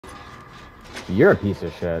You're a piece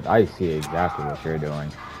of shit. I see exactly what you're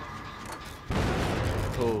doing.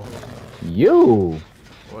 Who? You!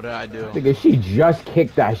 What did I do? Because she just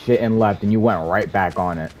kicked that shit and left and you went right back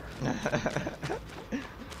on it.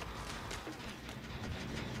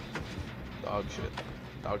 Dog shit.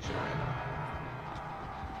 Dog shit, man.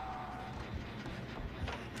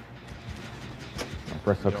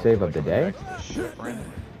 First up save of the day. Shit,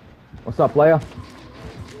 What's up, Leia?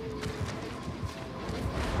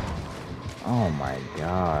 Oh my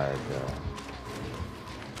god.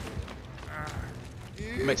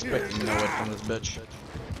 I'm expecting no one from this bitch.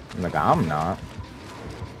 Like, I'm not.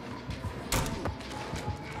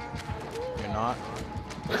 You're not?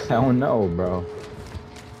 Hell no, bro.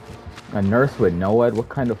 A nurse with NOED? What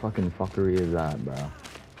kind of fucking fuckery is that, bro?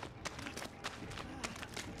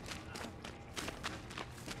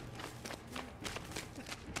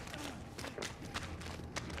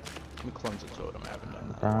 Let me cleanse a totem, I haven't done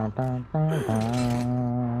that. Dun, dun, dun,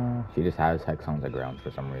 dun. She just has hex on the ground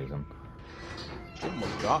for some reason. You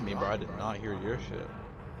almost got me, bro. I did not hear your shit.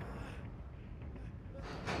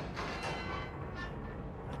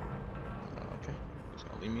 Okay. Just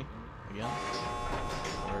gonna leave me again.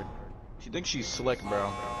 Or she thinks she's slick,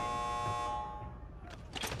 bro.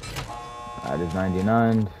 That is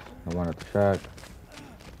 99. I wanted to check.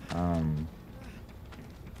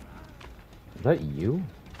 Is that you?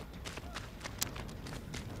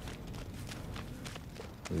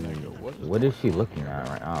 Nigga, What is she looking at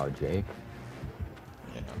right now, Jake?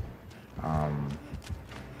 Yeah.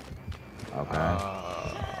 Okay.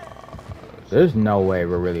 There's no way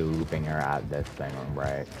we're really looping her at this thing,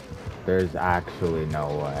 right? There's actually no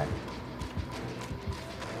way.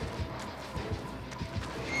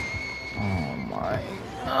 Oh my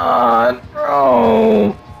god,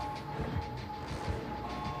 bro!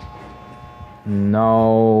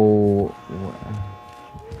 No.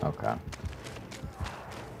 Okay.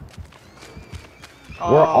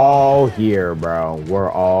 We're all here, bro.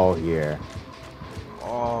 We're all here.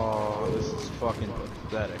 Oh, this is fucking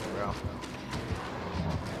pathetic, bro.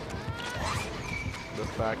 The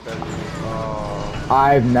fact that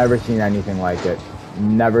I've never seen anything like it.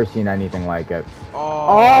 Never seen anything like it.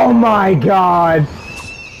 Oh my god!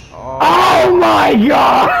 Oh my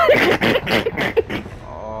god!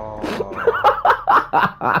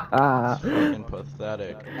 It's fucking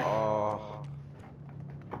pathetic.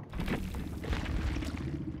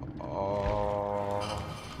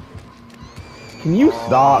 Can you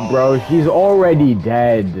stop, bro? She's already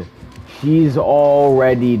dead. She's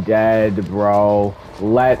already dead, bro.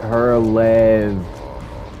 Let her live.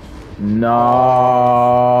 No.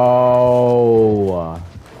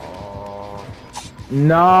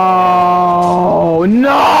 No. No.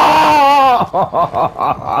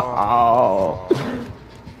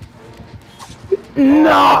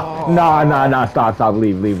 No. No. Stop.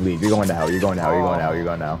 Leave. You're going to hell. You're going to hell. You're going to hell. You're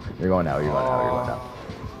going to hell. You're going to hell. You're going to hell. You're going to hell.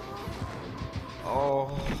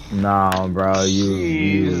 No, bro,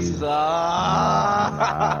 you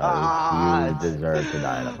deserve to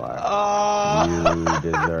die in a fire. You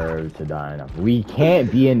deserve to die in a fire. We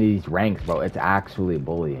can't be in these ranks, bro. It's actually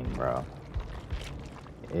bullying, bro.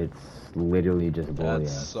 It's literally just bullying.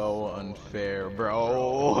 That's so unfair,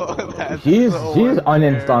 bro. She's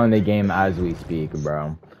uninstalling the game as we speak,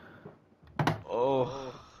 bro.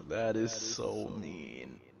 Oh, that is so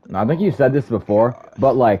mean. I think you said this before,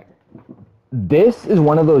 but like, this is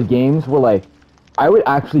one of those games where like I would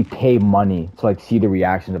actually pay money to like see the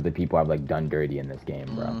reaction of the people I've like done dirty in this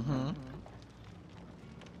game, bro.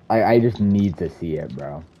 I just need to see it,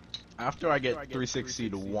 bro. After I get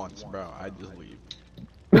 360'd once, bro, I just leave.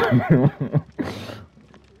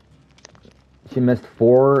 She missed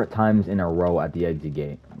 4 times in a row at the exit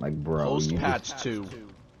gate. Like, bro. Post patch 2.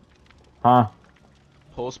 Huh?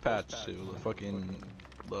 Post patch 2. The fucking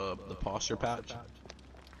the posture patch.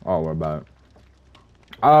 Oh, what about?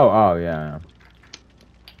 Oh, yeah.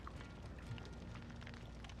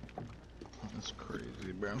 That's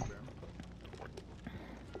crazy, bro.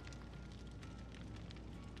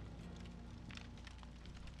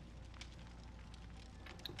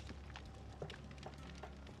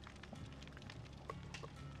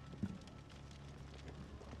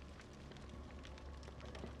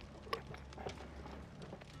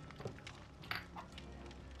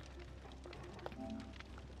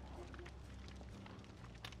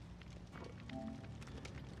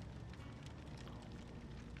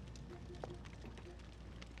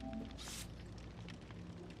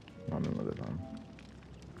 Let me look at them.